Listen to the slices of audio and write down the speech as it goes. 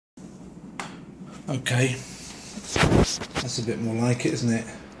Okay, that's a bit more like it, isn't it?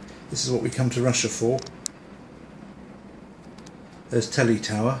 This is what we come to Russia for. There's Telly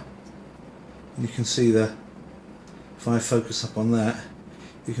Tower, and you can see if I focus up on that,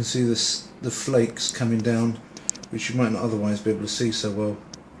 you can see the flakes coming down, which you might not otherwise be able to see so well.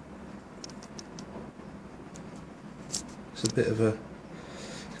 It's a bit of a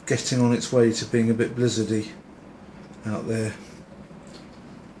getting on its way to being a bit blizzardy out there.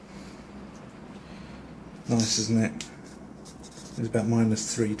 Nice, isn't it? It's about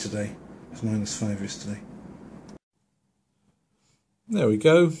 -3 today. It's -5 yesterday. There we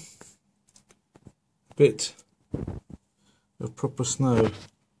go. Bit of proper snow.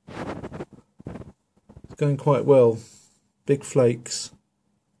 It's going quite well. Big flakes.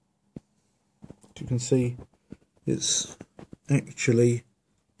 As you can see, it's actually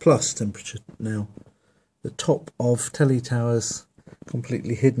plus temperature now. The top of Telly Tower's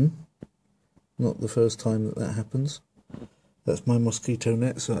completely hidden. Not the first time that happens. That's my mosquito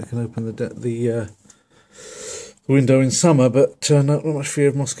net, so I can open the window in summer, but not much fear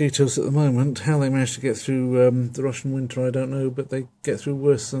of mosquitoes at the moment. How they manage to get through the Russian winter, I don't know, but they get through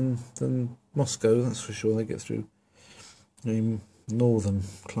worse than Moscow, that's for sure. They get through northern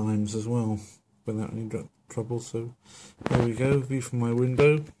climes as well without any trouble. So there we go, view from my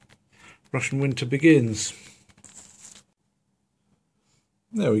window. Russian winter begins.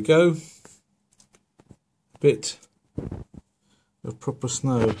 There we go. Bit of proper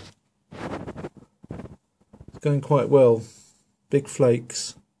snow. It's going quite well. Big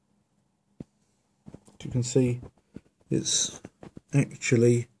flakes. As you can see, it's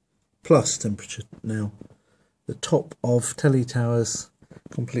actually plus temperature now. The top of Telly Tower's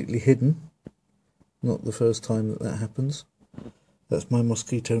completely hidden. Not the first time that happens. That's my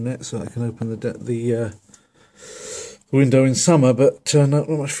mosquito net, so I can open the window in summer, but not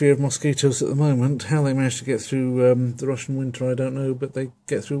much fear of mosquitoes at the moment. How they manage to get through the Russian winter, I don't know, but they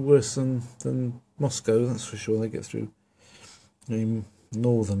get through worse than Moscow, that's for sure. They get through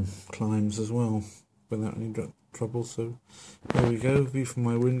northern climes as well without any trouble. So there we go, view from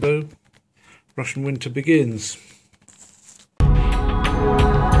my window. Russian winter begins.